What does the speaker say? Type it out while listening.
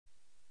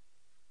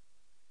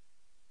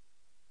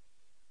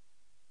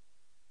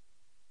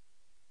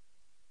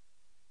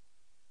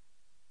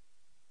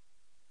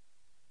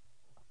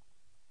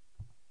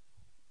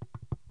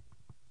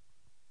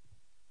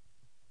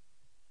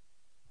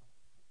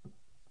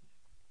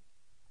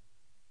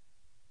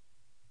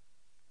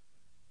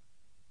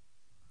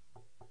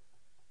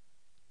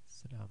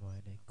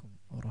عليكم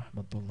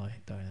ورحمة الله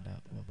تعالى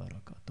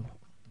وبركاته.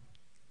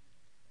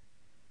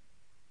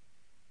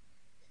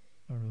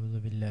 أعوذ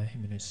بالله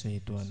من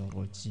الشيطان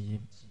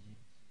الرجيم.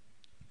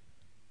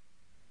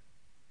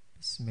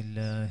 بسم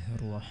الله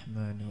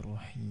الرحمن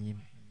الرحيم.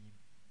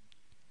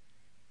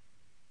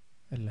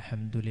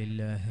 الحمد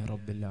لله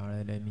رب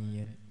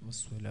العالمين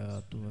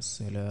والصلاة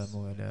والسلام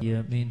على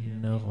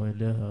من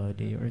غلال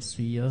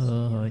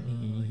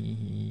عصيانه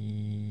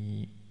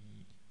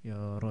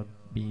يا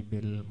ربي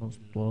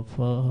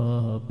بالمصطفى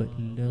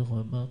بلغ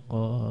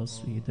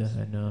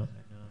مقاصدنا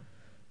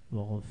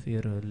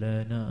واغفر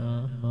لنا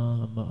ما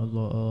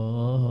مضى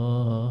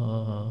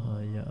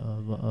يا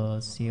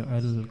واسع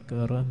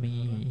الكرم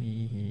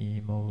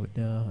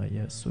مولاي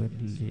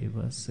صل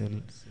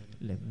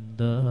وسلم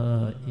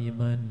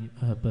دائما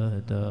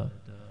أبدا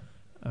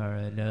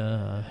على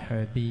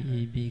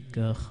حبيبك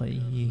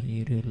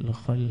خير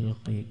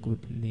الخلق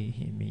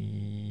كلهم.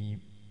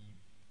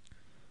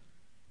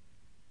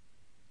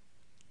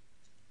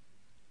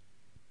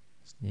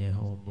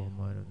 സ്നേഹവും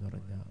ബഹുമാനവും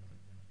നിറഞ്ഞ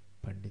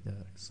പണ്ഡിത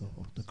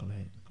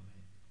സുഹൃത്തുക്കളെ,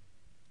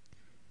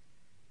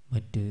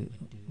 മറ്റ്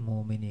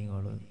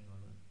മോമിനികൾ,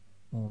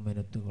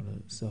 മോമിനത്തുകൾ,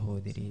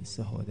 സഹോദരി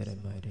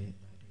സഹോദരന്മാരെ,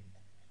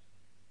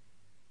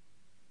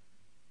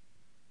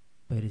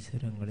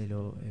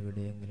 പരിസരങ്ങളിലോ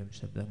എവിടെയെങ്കിലും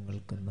ശബ്ദം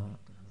കേൾക്കുന്ന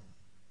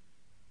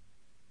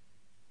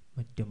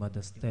മറ്റു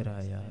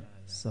മതസ്ഥരായ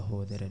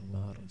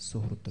സഹോദരന്മാർ,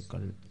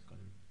 സുഹൃത്തുക്കൾ,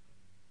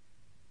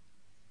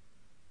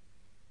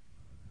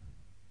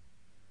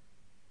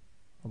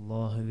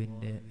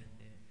 അല്ലാഹുവിൻ്റെ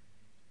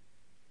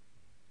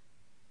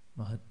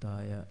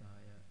മഹത്തായ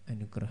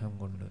അനുഗ്രഹം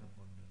കൊണ്ട്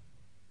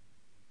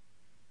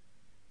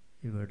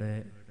ഇവിടെ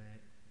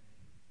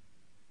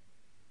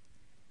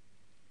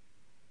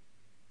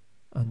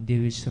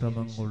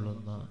അന്ത്യവിശ്രമം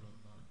കൊള്ളുന്ന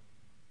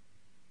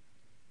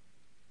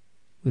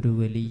ഒരു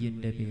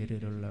വലിയൻ്റെ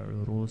പേരിലുള്ള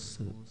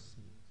ഉറൂസ്,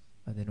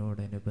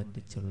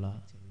 അതിനോടനുബന്ധിച്ചുള്ള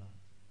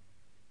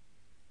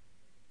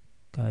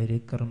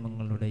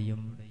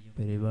കാര്യക്രമങ്ങളുടെയും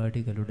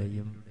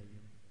പരിപാടികളുടെയും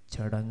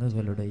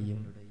ചടങ്ങുകളുടെയും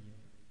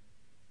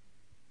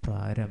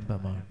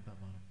പ്രാരംഭമാണ്.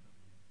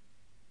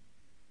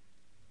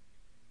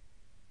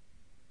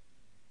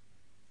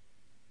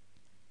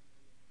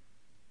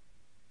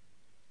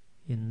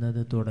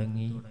 ഇന്നത്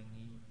തുടങ്ങി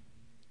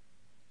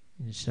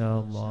ഇൻഷാ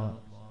അല്ലാഹ്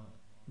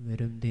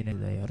വരും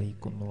ദിനത്തെ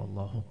അറിയിക്കുന്നു.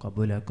 അല്ലാഹു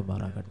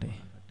കബൂലാക്കുമാറാകട്ടെ.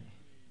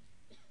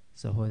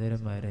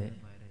 സഹോദരന്മാരെ,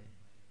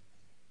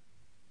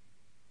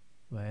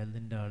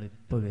 വയലിൻ്റെ ആൾ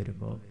ഇപ്പോൾ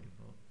വരുമ്പോൾ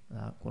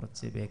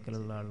കുറച്ച്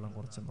ബേക്കിലുള്ള ആളെല്ലാം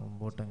കുറച്ച്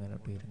മുമ്പോട്ട് അങ്ങനെ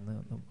ഇരുന്ന്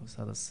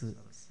സദസ്സ്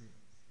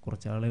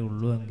കുറച്ചാളേ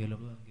ഉള്ളൂ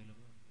എങ്കിലും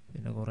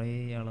പിന്നെ കുറേ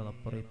ആളത്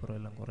അപ്പുറം ഇപ്പുറം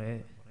എല്ലാം കുറേ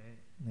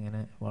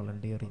ഇങ്ങനെ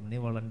വളണ്ടിയർ, ഇന്ന്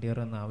വളണ്ടിയർ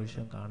എന്ന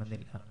ആവശ്യം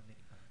കാണുന്നില്ല.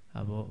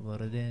 അപ്പോൾ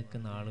വെറുതെ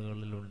നിൽക്കുന്ന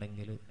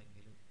ആളുകളിലുണ്ടെങ്കിൽ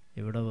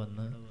ഇവിടെ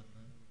വന്ന്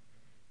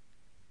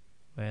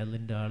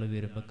വയലിൻ്റെ ആൾ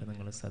വരുമ്പോഴൊക്കെ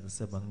നിങ്ങൾ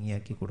സദസ്സ്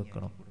ഭംഗിയാക്കി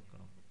കൊടുക്കണം.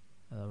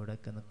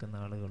 അതവിടെയൊക്കെ നിൽക്കുന്ന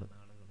ആളുകൾ,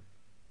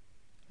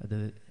 അത്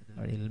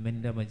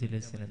ഇൽമിൻ്റെ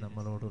മജ്ലിസിന്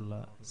നമ്മളോടുള്ള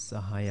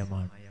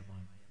സഹായമാണ്,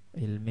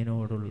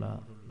 ഇൽമിനോടുള്ള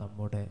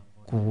നമ്മുടെ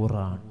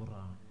കൂറാണ്,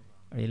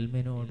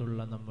 ഇൽമിനോടുള്ള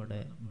നമ്മുടെ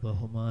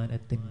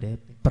ബഹുമാനത്തിൻ്റെ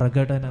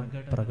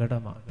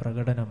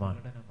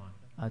പ്രകടനമാണ്.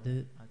 അത്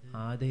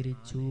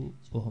ആദരിച്ചു,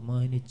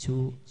 ബഹുമാനിച്ചു,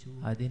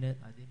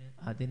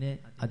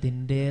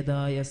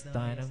 അതിൻ്റെതായ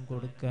സ്ഥാനം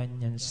കൊടുക്കാൻ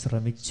ഞാൻ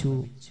ശ്രമിച്ചു,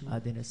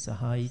 അതിന്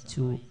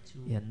സഹായിച്ചു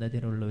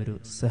എന്നതിനുള്ള ഒരു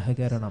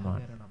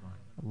സഹകരണമാണ്.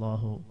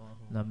 അല്ലാഹു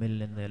നമ്മിൽ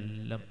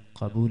നിന്നെല്ലാം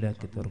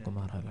കബൂലാക്കി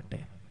തീർക്കുമാറാകട്ടെ.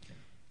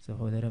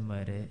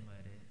 സഹോദരന്മാരെ,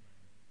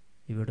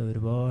 ഇവിടെ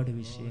ഒരുപാട്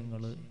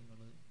വിഷയങ്ങൾ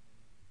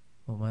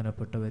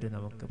ബഹുമാനപ്പെട്ടവർ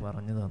നമുക്ക്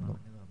പറഞ്ഞു തന്നു.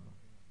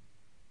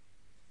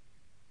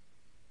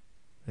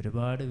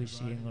 ഒരുപാട്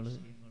വിഷയങ്ങൾ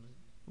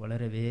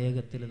വളരെ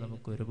വേഗത്തിൽ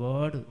നമുക്ക്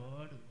ഒരുപാട്,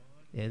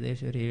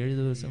 ഏകദേശം ഒരു 7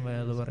 ദിവസം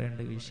വയാതെ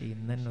പറയേണ്ട വിഷയം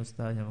ഇന്നെ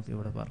ഉസ്താദ് നമുക്ക്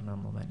ഇവിടെ പറഞ്ഞു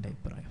തന്നു. എൻ്റെ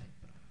അഭിപ്രായം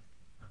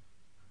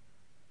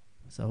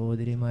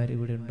സഹോദരിമാർ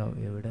ഇവിടെ ഉണ്ടാവും,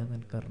 എവിടെയെന്ന്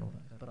എനിക്കറിഞ്ഞു,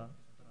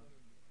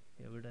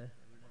 എവിടെ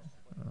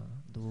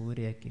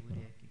ദൂരെയാക്കി.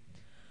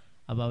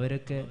 അപ്പം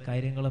അവരൊക്കെ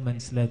കാര്യങ്ങൾ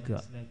മനസ്സിലാക്കുക.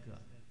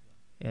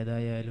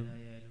 ഏതായാലും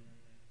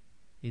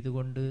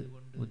ഇതുകൊണ്ട്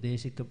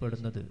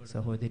ഉദ്ദേശിക്കപ്പെടുന്നത്,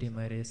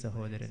 സഹോദരിമാരെ,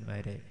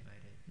 സഹോദരന്മാരെ,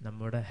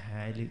 നമ്മുടെ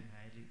ഹാല്,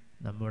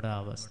 നമ്മുടെ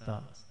അവസ്ഥ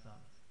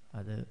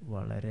അത്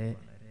വളരെ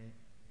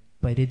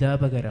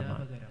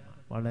പരിതാപകരമാണ്,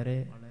 വളരെ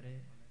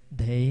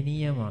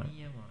ദയനീയമാണ്,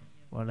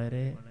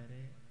 വളരെ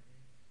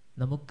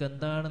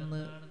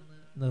നമുക്കെന്താണെന്ന്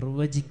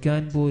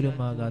നിർവചിക്കാൻ പോലും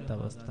ആകാത്ത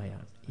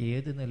അവസ്ഥയാണ്.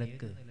 ഏത്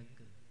നിലക്ക്,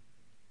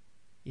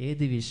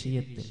 ഏത്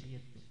വിഷയത്തിൽ,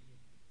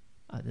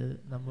 അത്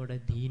നമ്മുടെ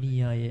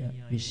ദീനിയായ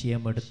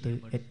വിഷയമെടുത്ത്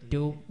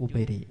ഏറ്റവും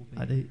ഉപരി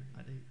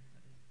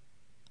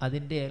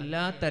അതിൻ്റെ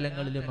എല്ലാ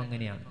തലങ്ങളിലും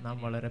അങ്ങനെയാണ്. നാം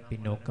വളരെ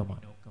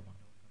പിന്നോക്കമാണ്.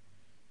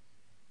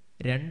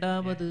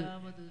 രണ്ടാമത്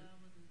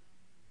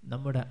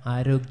നമ്മുടെ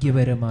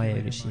ആരോഗ്യപരമായ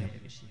വിഷയം,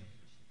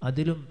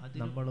 അതിലും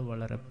നമ്മൾ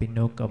വളരെ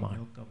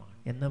പിന്നോക്കമാണ്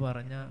എന്ന്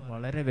പറഞ്ഞാൽ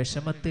വളരെ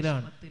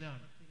വിഷമത്തിലാണ്.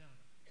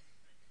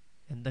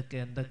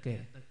 എന്തൊക്കെ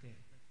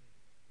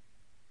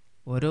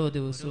ഓരോ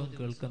ദിവസവും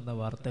കേൾക്കുന്ന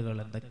വാർത്തകൾ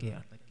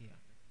എന്തൊക്കെയാണ്.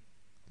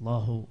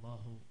 അല്ലാഹു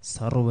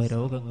സർവ്വ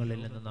രോഗങ്ങളിൽ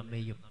നിന്ന്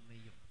നമ്മെയും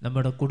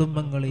നമ്മുടെ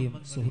കുടുംബങ്ങളെയും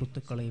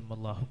സുഹൃത്തുക്കളെയും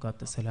അല്ലാഹു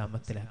കാത്ത്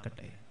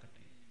സലാമത്തിലാക്കട്ടെ.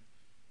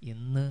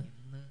 ഇന്ന്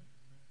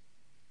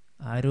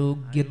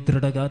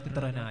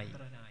ആരോഗ്യദൃഢഗാത്രനായി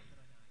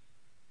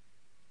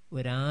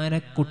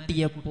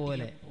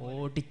ഒരാനക്കുട്ടിയെപ്പോലെ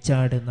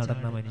ഓടിച്ചാട്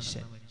നടന്ന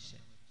മനുഷ്യൻ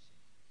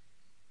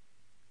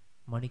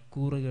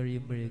മണിക്കൂർ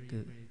കഴിയുമ്പോഴേക്ക്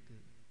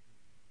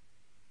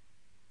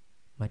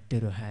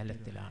മറ്റൊരു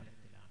ഹാലത്തിലാണ്.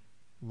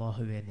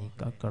 അല്ലാഹുവേ നീ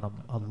കാക്കണം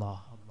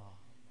അല്ലാഹ്.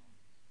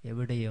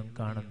 എവിടെയും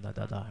കാണുന്നത്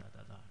അതാണ്,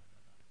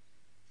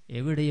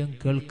 എവിടെയും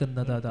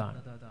കേൾക്കുന്നത്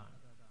അതാണ്.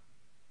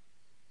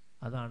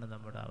 അതാണ്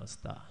നമ്മുടെ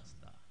അവസ്ഥ.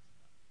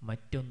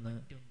 മറ്റൊന്ന്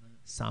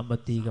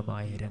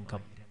സാമ്പത്തികമായ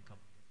രംഗം.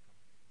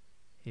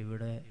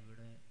 ഇവിടെ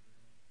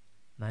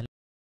നല്ല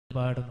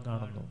പാടും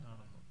കാണുന്നു,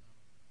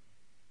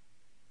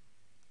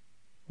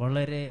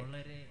 വളരെ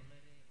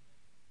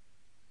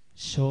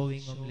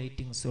ഷോവിങ്ങും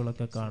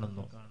ലൈറ്റിങ്സുകളൊക്കെ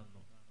കാണുന്നു.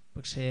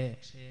 പക്ഷേ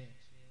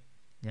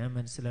ഞാൻ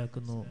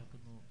മനസ്സിലാക്കുന്നു,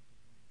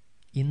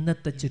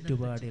 ഇന്നത്തെ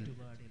ചുറ്റുപാടിൽ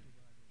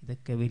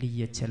ഇതൊക്കെ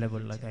വലിയ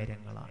ചെലവുള്ള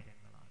കാര്യങ്ങളാണ്.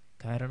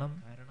 കാരണം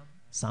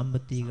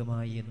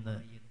സാമ്പത്തികമായി ഇന്ന്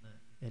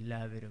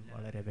എല്ലാവരും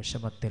വളരെ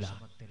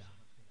വിഷമത്തിലാണ്.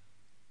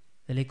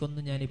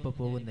 അതിലേക്കൊന്നും ഞാനിപ്പോൾ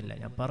പോകുന്നില്ല.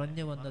 ഞാൻ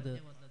പറഞ്ഞു വന്നത്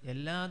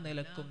എല്ലാ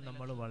നിലക്കും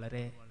നമ്മൾ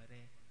വളരെ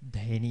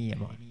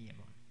ദയനീയമാണ്.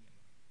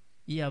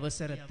 ഈ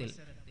അവസരത്തിൽ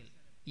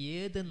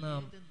ഏത്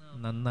നാം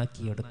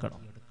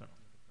നന്നാക്കിയെടുക്കണം?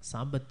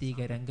 സാമ്പത്തിക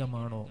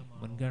രംഗമാണോ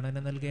മുൻഗണന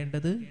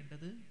നൽകേണ്ടത്?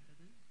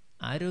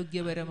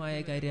 ആരോഗ്യപരമായ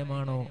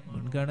കാര്യമാണോ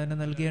മുൻഗണന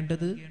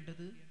നൽകേണ്ടത്?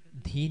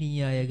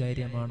 ദീനിയായ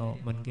കാര്യമാണോ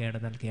മുൻഗണന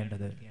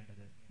നൽകേണ്ടത്?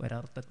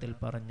 ഒരർത്ഥത്തിൽ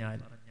പറഞ്ഞാൽ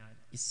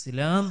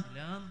ഇസ്ലാം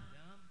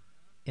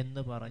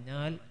എന്ന്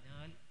പറഞ്ഞാൽ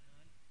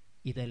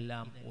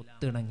ഇതെല്ലാം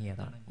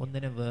ഒത്തിണങ്ങിയതാണ്.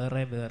 ഒന്നിനെ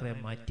വേറെ വേറെ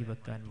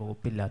മാറ്റിവെക്കാൻ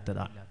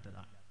വകുപ്പില്ലാത്തതാണ്.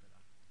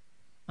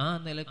 ആ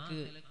നിലക്ക്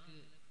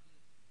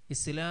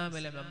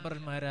ഇസ്ലാമിലെ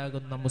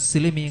മെമ്പർമാരാകുന്ന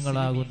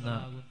മുസ്ലിമീങ്ങളാകുന്ന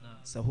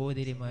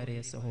സഹോദരിമാരെ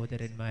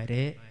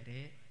സഹോദരന്മാരെ,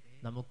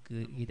 നമുക്ക്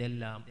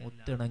ഇതെല്ലാം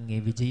ഒത്തിണങ്ങി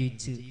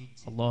വിജയിച്ച്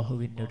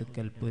അള്ളാഹുവിൻ്റെ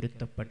അടുക്കൽ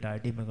പൊരുത്തപ്പെട്ട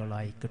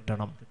അടിമകളായി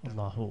കിട്ടണം.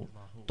 അള്ളാഹു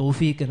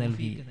തൗഫീഖ്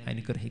നൽകി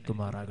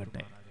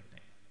അനുഗ്രഹിക്കുമാറാകട്ടെ.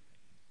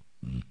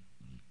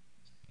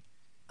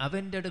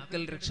 അവന്റെ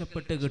അടുക്കൽ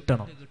രക്ഷപ്പെട്ട്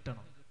കിട്ടണം.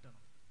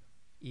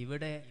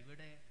 ഇവിടെ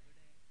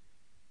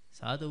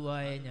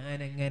സാധുവായ ഞാൻ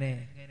എങ്ങനെ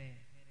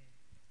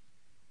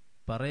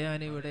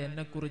പറയാനിവിടെ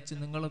എന്നെക്കുറിച്ച്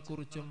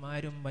നിങ്ങളെക്കുറിച്ചും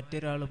ആരും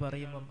മറ്റൊരാൾ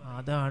പറയുമ്പം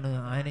അതാണ്,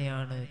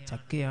 ആനയാണ്,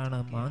 ചക്കയാണ്,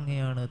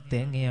 മാങ്ങയാണ്,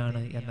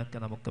 തേങ്ങയാണ് എന്നൊക്കെ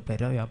നമുക്ക്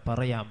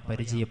പറയാം,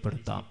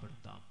 പരിചയപ്പെടുത്താം.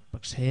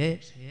 പക്ഷേ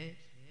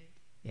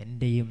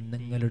എന്റെയും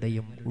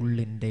നിങ്ങളുടെയും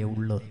ഉള്ളിൻ്റെ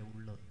ഉള്ള്,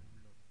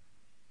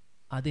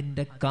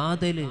 അതിൻ്റെ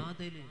കാതല്,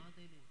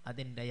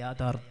 അതിൻ്റെ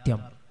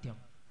യാഥാർത്ഥ്യം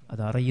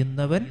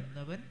അതറിയുന്നവൻ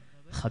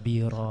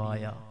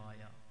ഖബീറായ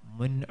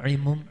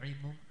മുൻഇമും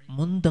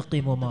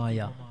മുന്തഖിമുമായ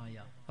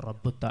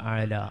റബ്ബ്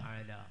തആല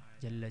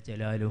ജല്ല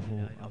ജലാലുഹു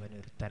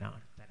അവനൊരുത്തനാണ്.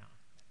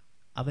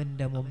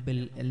 അവന്റെ മുമ്പിൽ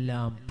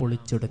എല്ലാം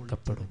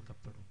പൊളിച്ചെടുക്കപ്പെടും,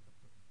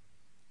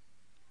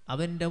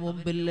 അവന്റെ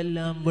മുമ്പിൽ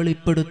എല്ലാം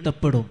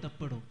വെളിപ്പെടുത്തപ്പെടും.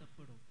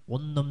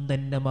 ഒന്നും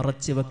തന്നെ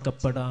മറച്ചു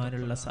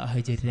വെക്കപ്പെടാനുള്ള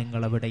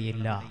സാഹചര്യങ്ങൾ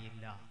അവിടെയില്ല.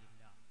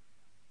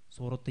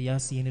 സൂറത്ത്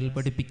യാസീനിൽ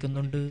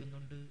പഠിപ്പിക്കുന്നുണ്ട്,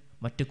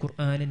 മറ്റു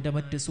ഖുർആനിന്റെ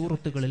മറ്റ്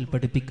സൂറത്തുകളിൽ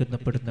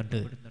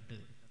പഠിപ്പിക്കപ്പെടുന്നുണ്ട്.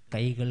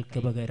 കൈകൾക്ക്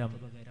പകരം,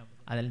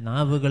 അതിൽ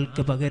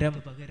നാവുകൾക്ക് പകരം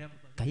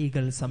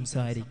കൈകൾ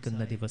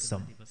സംസാരിക്കുന്ന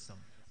ദിവസം,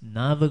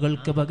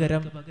 നാവുകൾക്ക്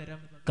പകരം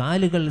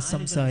കാലുകൾ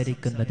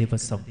സംസാരിക്കുന്ന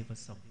ദിവസം.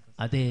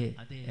 അതെ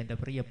എന്റെ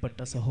പ്രിയപ്പെട്ട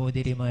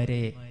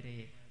സഹോദരിമാരെ,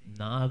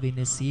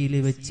 നാവിന് സീല്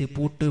വെച്ച്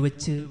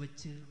പൂട്ടുവെച്ച്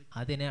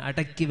അതിനെ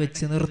അടക്കി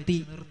വെച്ച് നിർത്തി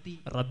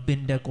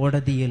റബ്ബിന്റെ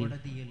കോടതിയിൽ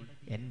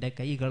എന്റെ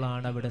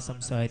കൈകളാണ് അവിടെ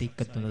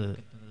സംസാരിക്കുന്നത്,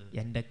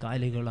 എന്റെ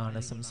കാലുകളാണ്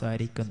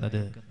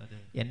സംസാരിക്കുന്നത്,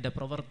 എന്റെ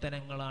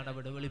പ്രവർത്തനങ്ങളാണ്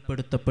അവിടെ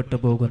വെളിപ്പെടുത്തപ്പെട്ടു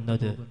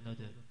പോകുന്നത്.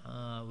 ആ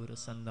ഒരു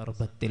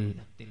സന്ദർഭത്തിൽ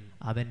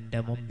അവന്റെ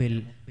മുമ്പിൽ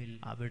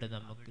അവിടെ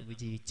നമുക്ക്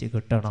വിജയിച്ച്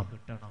കിട്ടണം.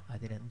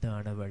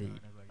 അതിനെന്താണ് വഴി?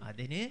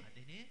 അതിന്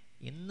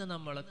ഇന്ന്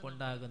നമ്മളെ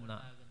കൊണ്ടാകുന്ന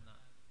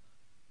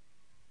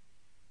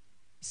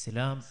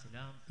ഇസ്ലാം,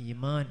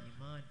 ഈമാൻ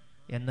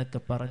എന്നൊക്കെ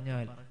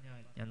പറഞ്ഞാൽ,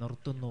 ഞാൻ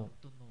നിർത്തുന്നു,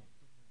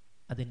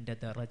 അതിന്റെ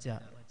ദറജ,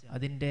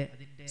 അതിന്റെ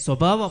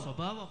സ്വഭാവം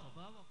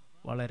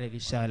വളരെ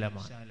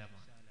വിശാലമാണ്.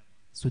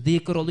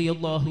 സുദീഖ്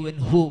റളിയല്ലാഹു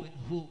അൻഹു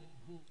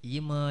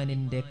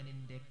ഈമാനിന്റെ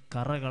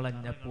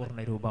കറകളഞ്ഞ പൂർണ്ണ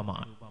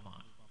രൂപമാണ്.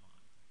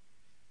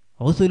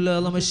 ഔസുൽ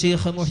ആലം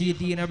ശൈഖ്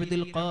മുഹീദ്ദീൻ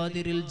അബ്ദുൽ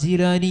ഖാദിർ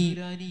ജീലാനി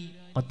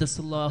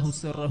ഖദ്ദസല്ലാഹു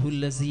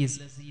സിർറഹുൽ അസീസ്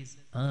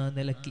ആ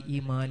നിലയ്ക്ക്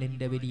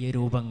ഈമാനിന്റെ വലിയ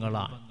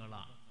രൂപങ്ങളാണ്.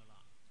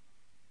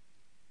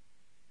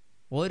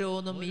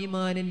 ഓരോന്നും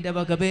ഈമാനിന്റെ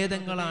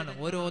വകഭേദങ്ങളാണ്,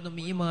 ഓരോന്നും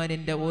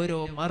ഈമാനിന്റെ ഓരോ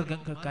മാർഗ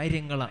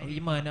കാര്യങ്ങളാണ്.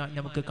 ഈമാൻ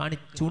നമുക്ക്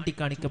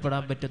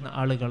ചൂണ്ടിക്കാണിക്കപ്പെടാൻ പറ്റുന്ന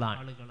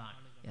ആളുകളാണ്.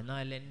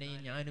 എന്നാൽ എന്നെയും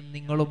ഞാനും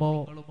നിങ്ങളുമോ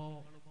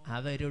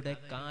അവരുടെ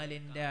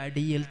കാലിന്റെ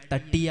അടിയിൽ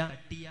തട്ടിയ,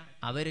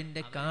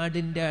 അവരുടെ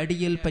കാടിന്റെ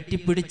അടിയിൽ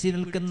പറ്റിപ്പിടിച്ചു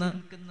നിൽക്കുന്ന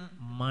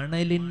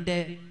മണലിന്റെ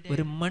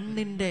ഒരു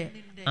മണ്ണിന്റെ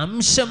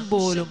അംശം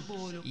പോലും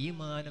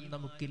ഈമാനും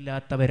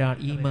നമുക്കില്ലാത്തവരാണ്.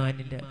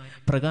 ഈമാനിന്റെ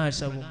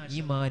പ്രകാശവും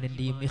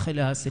ഈമാനിന്റെയും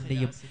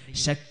ഇഖ്ലാസിന്റെയും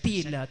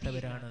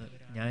ശക്തിയില്ലാത്തവരാണ്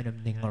ഞാനും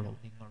നിങ്ങളും,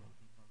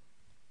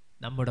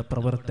 നമ്മുടെ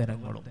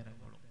പ്രവർത്തനങ്ങളും.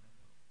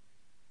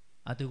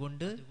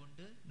 അതുകൊണ്ട്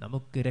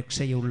നമുക്ക്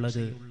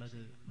രക്ഷയുള്ളത്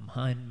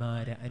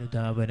മഹാന്മാരെ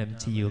അനുധാവനം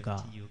ചെയ്യുക,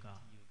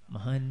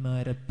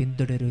 മഹാന്മാരെ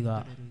പിന്തുടരുക,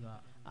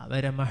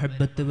 അവരെ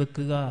മഹബത്ത്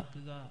വെക്കുക,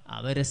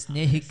 അവരെ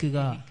സ്നേഹിക്കുക,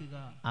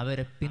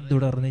 അവരെ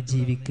പിന്തുടർന്ന്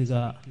ജീവിക്കുക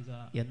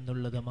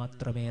എന്നുള്ളത്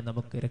മാത്രമേ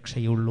നമുക്ക്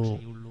രക്ഷയുള്ളൂ.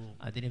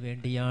 അതിനു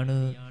വേണ്ടിയാണ്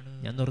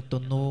ഞാൻ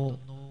നിർത്തുന്നു.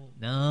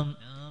 നാം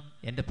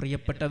എൻ്റെ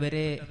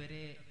പ്രിയപ്പെട്ടവരെ,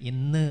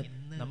 ഇന്ന്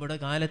നമ്മുടെ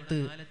കാലത്ത്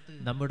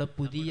നമ്മുടെ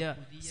പുതിയ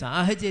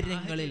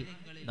സാഹചര്യങ്ങളിൽ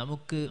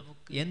നമുക്ക്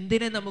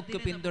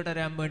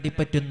പിന്തുടരാൻ വേണ്ടി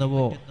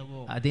പറ്റുന്നുവോ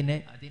അതിനെ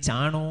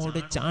ചാണോട്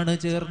ചാണ്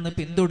ചേർന്ന്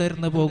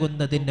പിന്തുടർന്നു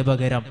പോകുന്നതിന്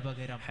പകരം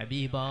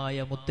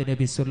ഹബീബായ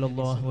മുത്തുനബി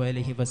സല്ലല്ലാഹു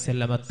അലൈഹി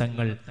വസല്ലമ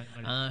തങ്ങൾ,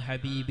 ആ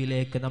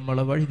ഹബീബിലേക്ക്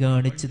നമ്മളെ വഴി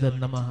കാണിച്ചു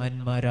തന്ന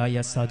മഹാന്മാരായ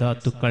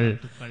സദാത്തുക്കൾ,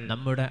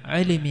 നമ്മുടെ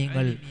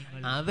ആലിമീങ്ങൾ,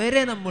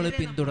 അവരെ നമ്മൾ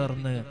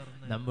പിന്തുടർന്ന്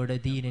നമ്മുടെ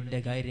ദീനിന്റെ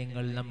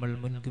കാര്യങ്ങൾ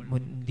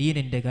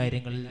ദീനിന്റെ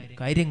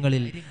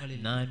കാര്യങ്ങളിൽ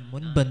നാം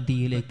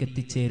മുൻപന്തിയിലേക്ക്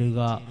എത്തിച്ചേരുക.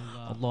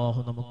 അല്ലാഹു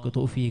നമുക്ക്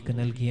തൗഫീഖ്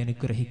നൽകി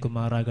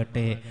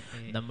അനുഗ്രഹിക്കുമാറാകട്ടെ.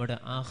 നമ്മുടെ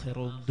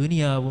ആഖിറവും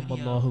ദുനിയാവും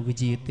അല്ലാഹു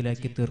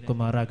വിജയത്തിലാക്കി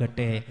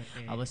തീർക്കുമാറാകട്ടെ.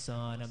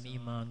 അവസാനം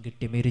ഈമാൻ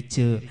കിട്ടി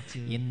മരിച്ച്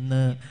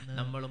ഇന്ന്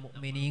നമ്മൾ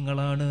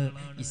മുഅ്മിനീങ്ങളാണ്,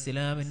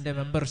 ഇസ്ലാമിന്റെ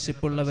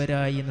മെമ്പർഷിപ്പ്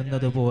ഉള്ളവരായി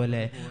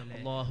നിന്നതുപോലെ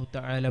അല്ലാഹു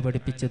തആല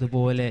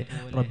പഠിപ്പിച്ചതുപോലെ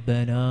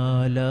റബ്ബനാ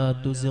ലാ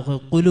തുസിഗ്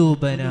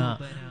ഖുലൂബനാ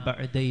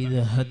ബഅദ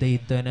ഇദ്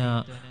ഹദൈതനാ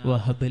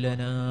വഹബ്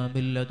ലനാ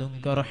മിൻ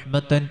ലദുൻക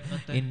റഹ്മതൻ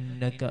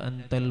ഇന്നക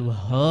അൻതൽ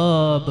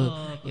വഹാബ്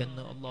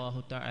എന്ന് അല്ലാഹു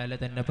തആല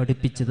തന്നെ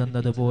പഠിപ്പിച്ചു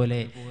തന്നതുപോലെ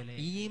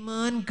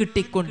ഈമാൻ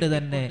കിട്ടിക്കൊണ്ട്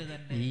തന്നെ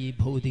ഈ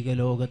ഭൗതിക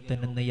ലോകത്ത്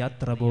നിന്ന്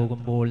യാത്ര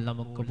പോകുമ്പോൾ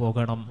നമുക്ക്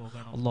പോകണം.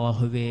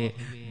 അല്ലാഹുവേ,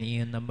 നീ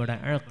നമ്മുടെ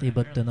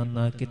ആഖിബത്ത്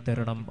നന്നാക്കി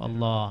തരണം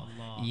അല്ലാഹ്.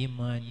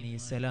 ഈമാൻ നീ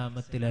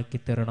സലാമത്തിലാക്കി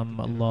തരണം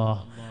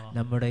അല്ലാഹ്.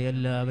 നമ്മുടെ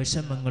എല്ലാ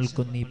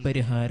വിഷമങ്ങൾക്കും നീ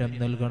പരിഹാരം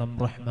നൽകണം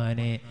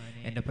റഹ്മാനെ.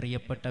 എൻ്റെ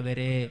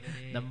പ്രിയപ്പെട്ടവരെ,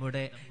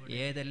 നമ്മുടെ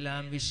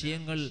ഏതെല്ലാം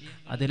വിഷയങ്ങൾ,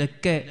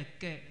 അതിലൊക്കെ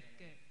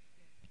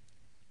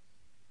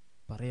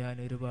പറയാൻ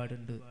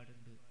ഒരുപാടുണ്ട്.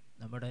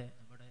 നമ്മുടെ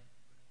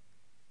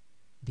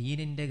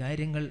ദീനിന്റെ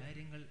കാര്യങ്ങൾ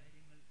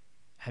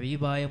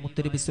ഹബീബായ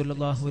മുത്തുനബി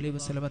സല്ലല്ലാഹു അലൈഹി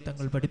വസല്ലമ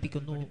തങ്ങൾ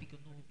പഠിപ്പിക്കുന്നു,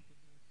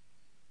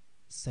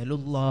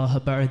 സലുല്ലാഹ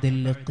ബഅദൽ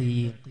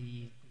ലഖീഖ്,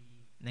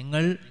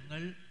 നിങ്ങൾ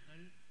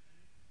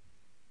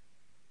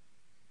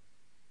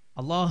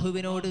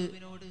അല്ലാഹുവിനോട്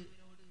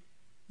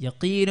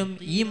യഖീനും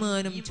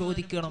ഈമാനും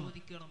ചോദിക്കണം.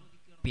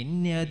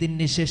 പിന്നെ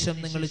അതിന് ശേഷം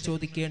നിങ്ങൾ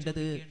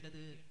ചോദിക്കേണ്ടത്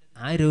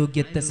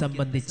ആരോഗ്യത്തെ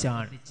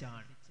സംബന്ധിച്ചാണ്,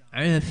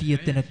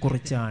 ആഫിയത്തിനെ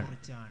കുറിച്ചാണ്.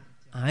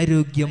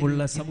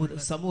 ആരോഗ്യമുള്ള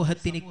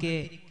സമൂഹത്തിനിക്ക്,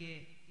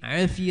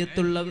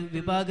 ആഫിയത്തുള്ള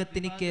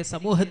വിഭാഗത്തിനിക്ക്,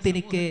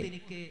 സമൂഹത്തിനിക്ക്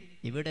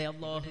ഇവിടെ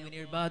അല്ലാഹുവിനെ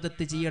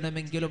ഇബാദത്ത്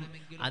ചെയ്യണമെങ്കിലും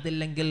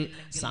അതല്ലെങ്കിൽ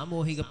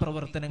സാമൂഹിക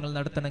പ്രവർത്തനങ്ങൾ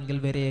നടത്തണമെങ്കിൽ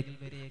വരെ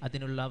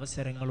അതിനുള്ള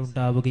അവസരങ്ങൾ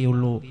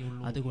ഉണ്ടാവുകയുള്ളൂ.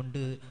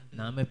 അതുകൊണ്ട്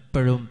നാം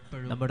എപ്പോഴും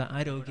നമ്മുടെ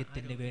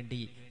ആരോഗ്യത്തിന്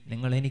വേണ്ടി,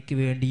 നിങ്ങൾ എനിക്ക്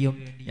വേണ്ടിയും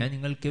ഞാൻ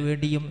നിങ്ങൾക്ക്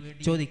വേണ്ടിയും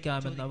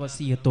ചോദിക്കാമെന്ന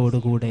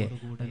വസിയത്തോടുകൂടെ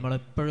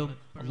നമ്മളെപ്പോഴും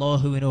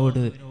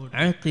അല്ലാഹുവിനോട്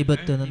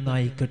ആഖിബത്ത്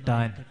നന്നായി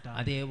കിട്ടാൻ,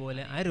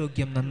 അതേപോലെ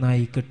ആരോഗ്യം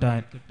നന്നായി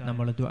കിട്ടാൻ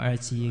നമ്മൾ ദുആ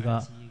ചെയ്യുക.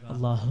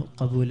 അല്ലാഹു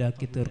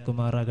ഖബൂലാക്കി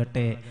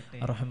തീർക്കുമാറാകട്ടെ.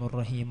 അർഹമുർ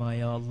റഹീമായ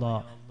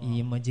അല്ലാഹ്,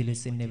 ഈ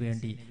മജ്ലിസിന്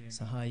വേണ്ടി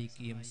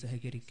സഹായിക്കുകയും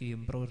സഹകരിക്കുകയും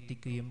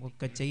പ്രവർത്തിക്കുകയും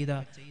ഒക്കെ ചെയ്ത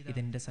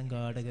ഇതിന്റെ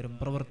സംഘാടകരും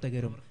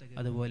പ്രവർത്തകരും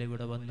അതുപോലെ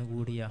ഇവിടെ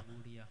വന്നുകൂടിയ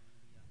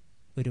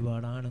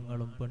ഒരുപാട്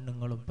ആണുങ്ങളും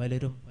പെണ്ണുങ്ങളും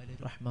പലരും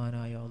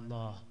റഹ്മാനായ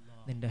അല്ലാഹ്,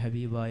 നിന്റെ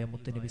ഹബീബായ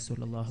മുത്തുനബി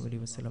സല്ലല്ലാഹു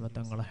അലൈഹി വസല്ലമ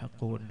തങ്ങളെ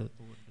ഹഖ് കൊണ്ട്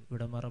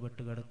ഇവിടെ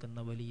മറപെട്ട് കിടക്കുന്ന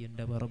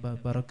വലിയന്റെ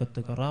ബറക്കത്ത്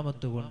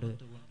കറാമത്ത് കൊണ്ട്,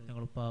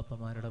 ഞങ്ങൾ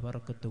പാപ്പമാരുടെ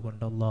ബറക്കത്ത്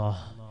കൊണ്ട്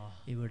അല്ലാഹ്,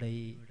 ഇവിടെ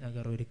ഈ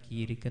നഗർ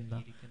ഒരുക്കിയിരിക്കുന്ന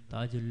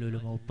താജുൽ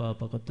ഉലൂം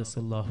ഉപ്പാപ്പ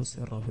ഖദ്ദസല്ലാഹു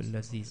സിർറഹുൽ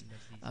അസീസ്,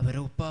 അവരെ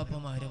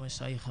ഉപ്പാപ്പമാരും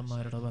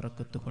ശൈഖന്മാരുടെ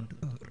ബറക്കത്ത് കൊണ്ട്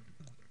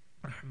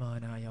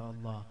റഹ്മാനായ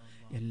അല്ലാഹ്,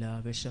 എല്ലാ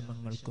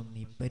വിഷമങ്ങൾക്കും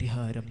നീ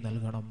പരിഹാരം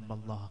നൽകണം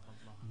അല്ലാഹ്,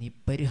 നീ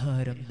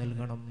പരിഹാരം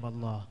നൽകണം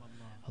അല്ലാഹ്.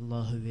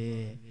 അല്ലാഹുവേ,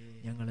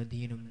 ഞങ്ങളെ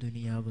ദീനും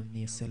ദുനിയാവും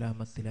നീ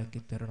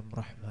സലാമത്തിലാക്കി തരണം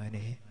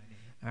റഹ്മാനെ.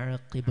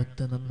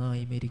 ആഖിബത്ത്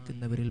നന്നായി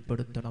മരിക്കുന്നവരിൽ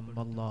പെടുത്തണം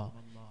അല്ലാഹ്.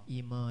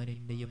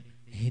 ഈമാനിന്റെയും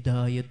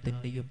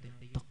ഹിദായത്തിന്റെയും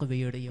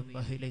തഖ്വയുടെയും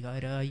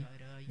അഹ്ലുകാരായി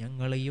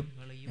ഞങ്ങളെയും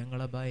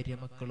ഞങ്ങളെ ഭാര്യ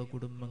മക്കള്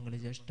കുടുംബങ്ങള്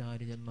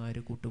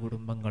ജ്യേഷ്ഠാനുജന്മാര്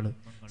കൂട്ടുകുടുംബങ്ങള്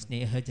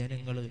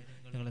സ്നേഹജനങ്ങള്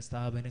ഞങ്ങളെ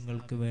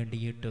സ്ഥാപനങ്ങൾക്ക്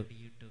വേണ്ടിയിട്ട്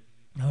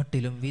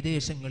നാട്ടിലും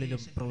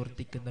വിദേശങ്ങളിലും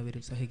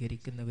പ്രവർത്തിക്കുന്നവരും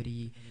സഹകരിക്കുന്നവർ,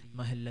 ഈ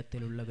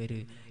മഹല്ലത്തിലുള്ളവർ,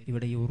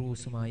 ഇവിടെ ഈ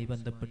ഉറൂസുമായി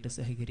ബന്ധപ്പെട്ട്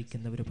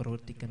സഹകരിക്കുന്നവർ,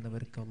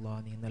 പ്രവർത്തിക്കുന്നവർക്ക്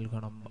അല്ലാഹ് നീ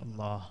നൽകണം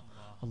അല്ലാഹ്.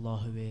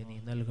 അല്ലാഹുവേ, നീ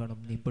നൽകണം,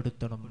 നീ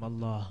പെടുത്തണം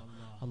അല്ലാഹ്.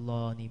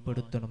 അല്ലാഹ് നീ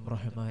പെടുത്തണം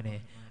റഹ്മാനെ.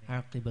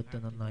 ആഖിബത്ത്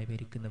നന്നായി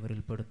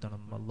മരിക്കുന്നവരിൽ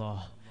പെടുത്തണം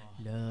അല്ലാഹ്.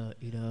 ലാ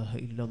ഇലാഹ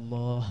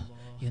ഇല്ലല്ലാഹ്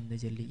എന്ന്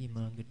ചൊല്ലി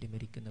ഈമാൻ കിട്ടി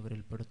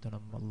മരിക്കുന്നവരിൽ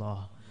പെടുത്തണം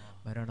അല്ലാഹ്.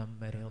 മരണം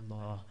വരെ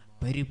അല്ലാഹ്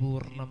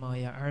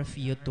പരിപൂർണമായ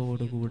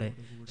ആഫിയത്തോടുകൂടെ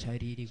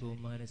ശാരീരികവും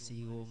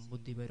മാനസികവും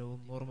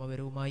ബുദ്ധിപരവും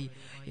ഓർമ്മപരവുമായി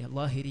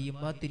ലാഹിരിയും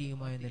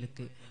ബാത്തിരിയുമായ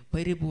നിലക്ക്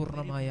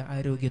പരിപൂർണമായ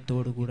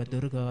ആരോഗ്യത്തോടുകൂടെ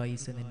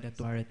ദീർഘായുസ്സ് നിന്റെ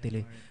ത്വാഴത്തിൽ,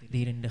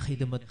 ദീനിന്റെ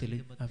ഖിദ്മത്തിൽ,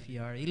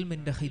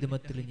 ഇൽമിന്റെ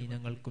ഖിദ്മത്തിൽ നീ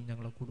ഞങ്ങൾക്കും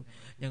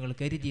ഞങ്ങൾ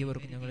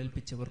കരുതിയവർക്കും ഞങ്ങൾ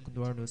ഏൽപ്പിച്ചവർക്കും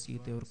ദുആ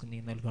വസിയത്തവർക്കും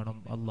നീ നൽകണം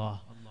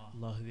അല്ലാഹ്.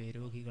 അല്ലാഹുവേ,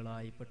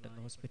 രോഗികളായി പെട്ടെന്ന്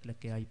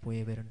ഹോസ്പിറ്റലൊക്കെ ആയി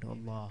പോയവരുണ്ട്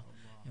അല്ലാഹ്,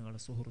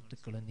 ഞങ്ങളുടെ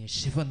സുഹൃത്തുക്കളെ നീ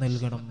ശിഫ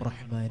നൽകണം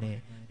റഹ്മാനെ,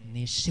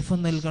 നീ ശിഫ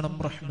നൽകണം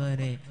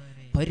റഹ്മാനെ,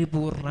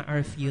 പരിപൂർണ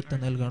ആഫിയത്ത്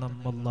നൽകണം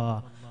അല്ലാ.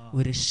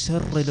 ഒരു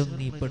ഷർറിലും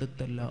നീ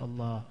പെടുത്തല്ല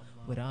അല്ലാ,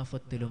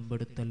 ഒരാഫത്തിലും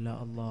പെടുത്തല്ല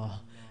അല്ലാ.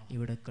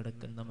 ഇവിടെ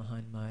കിടക്കുന്ന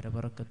മഹാന്മാരെ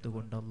ബറക്കത്ത്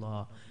കൊണ്ടല്ലാ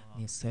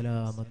നീ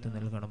സലാമത്ത്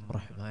നൽകണം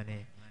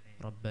റഹ്മാനെ.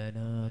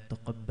 ربنا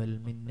تقبل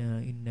منا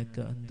إنك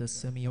أنت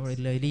السميع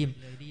العليم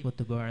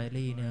وتب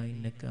علينا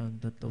إنك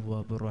أنت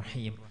التواب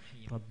الرحيم.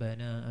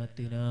 ربنا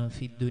آتنا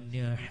في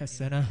الدنيا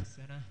حسنة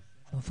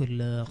وفي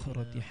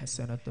الآخرة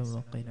حسنة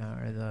وقنا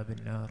عذاب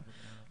النار.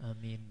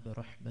 آمين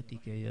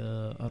برحمتك يا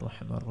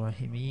أرحم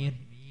الراحمين.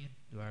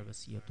 دعاء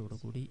وصية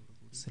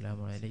السلام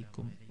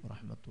عليكم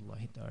ورحمة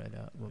الله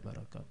تعالى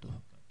وبركاته.